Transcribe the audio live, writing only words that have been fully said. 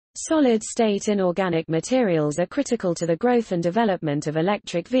Solid-state inorganic materials are critical to the growth and development of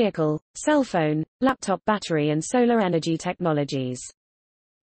electric vehicle, cell phone, laptop battery and solar energy technologies.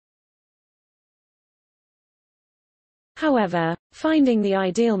 However, finding the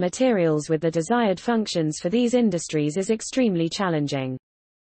ideal materials with the desired functions for these industries is extremely challenging.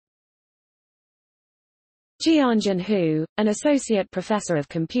 Jianjun Hu, an associate professor of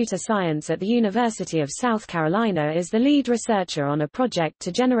computer science at the University of South Carolina, is the lead researcher on a project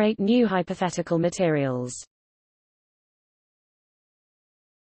to generate new hypothetical materials.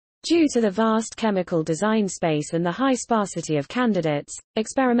 Due to the vast chemical design space and the high sparsity of candidates,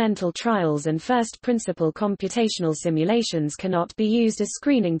 experimental trials and first-principle computational simulations cannot be used as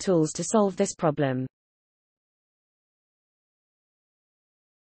screening tools to solve this problem.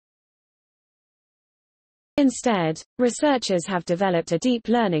 Instead, researchers have developed a deep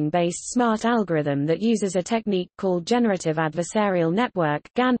learning-based smart algorithm that uses a technique called generative adversarial network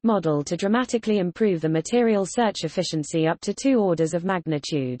 (GAN) model to dramatically improve the material search efficiency up to 2 orders of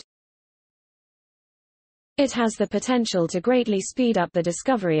magnitude. It has the potential to greatly speed up the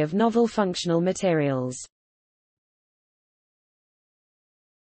discovery of novel functional materials.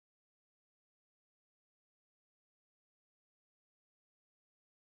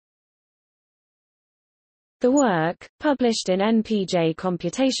 The work, published in NPJ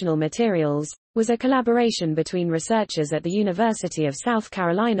Computational Materials, was a collaboration between researchers at the University of South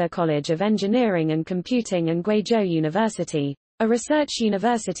Carolina College of Engineering and Computing and Guizhou University, a research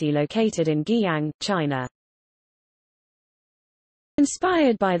university located in Guiyang, China.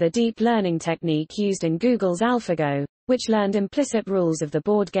 Inspired by the deep learning technique used in Google's AlphaGo, which learned implicit rules of the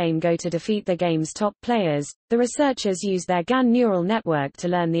board game Go to defeat the game's top players, the researchers used their GAN neural network to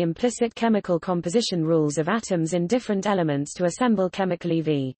learn the implicit chemical composition rules of atoms in different elements to assemble chemical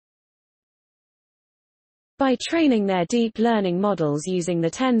EV. By training their deep learning models using the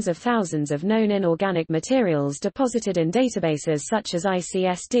tens of thousands of known inorganic materials deposited in databases such as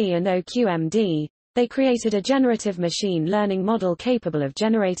ICSD and OQMD, they created a generative machine learning model capable of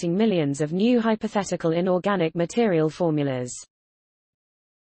generating millions of new hypothetical inorganic material formulas.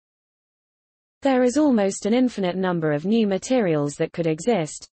 There is almost an infinite number of new materials that could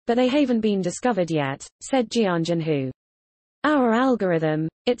exist, but they haven't been discovered yet, said Jianjun Hu. Our algorithm,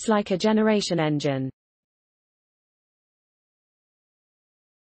 it's like a generation engine.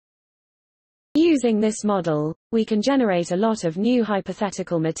 Using this model, we can generate a lot of new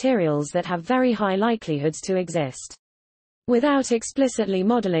hypothetical materials that have very high likelihoods to exist. Without explicitly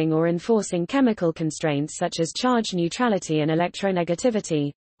modeling or enforcing chemical constraints such as charge neutrality and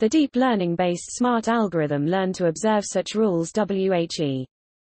electronegativity, the deep learning-based smart algorithm learned to observe such rules whe.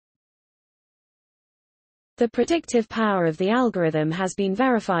 The predictive power of the algorithm has been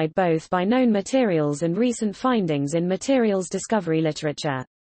verified both by known materials and recent findings in materials discovery literature.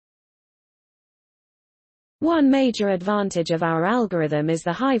 One major advantage of our algorithm is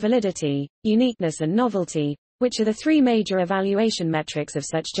the high validity, uniqueness and novelty, which are the 3 major evaluation metrics of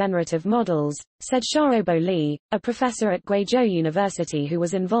such generative models, said Xiaobo Li, a professor at Guizhou University who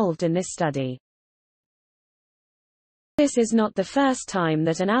was involved in this study. This is not the first time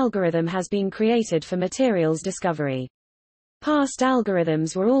that an algorithm has been created for materials discovery. Past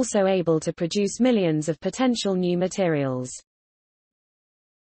algorithms were also able to produce millions of potential new materials.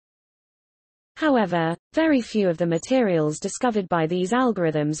 However, very few of the materials discovered by these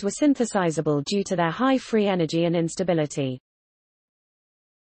algorithms were synthesizable due to their high free energy and instability.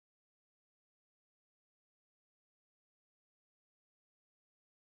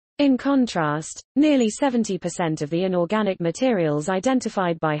 In contrast, nearly 70% of the inorganic materials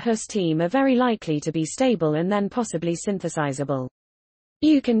identified by Hu's team are very likely to be stable and then possibly synthesizable.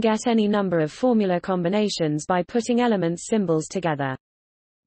 You can get any number of formula combinations by putting elements symbols together.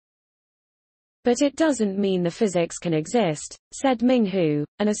 But it doesn't mean the physics can exist, said Ming Hu,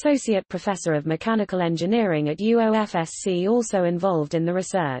 an associate professor of mechanical engineering at UOFSC also involved in the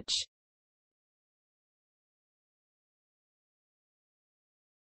research.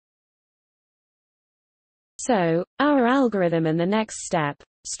 So, our algorithm and the next step,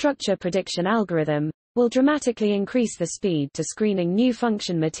 structure prediction algorithm, will dramatically increase the speed to screening new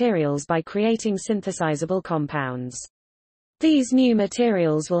function materials by creating synthesizable compounds. These new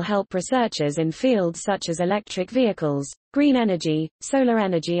materials will help researchers in fields such as electric vehicles, green energy, solar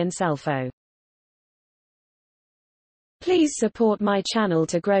energy and cellphone. Please support my channel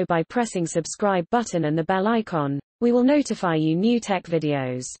to grow by pressing subscribe button and the bell icon. We will notify you new tech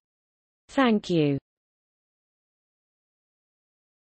videos. Thank you.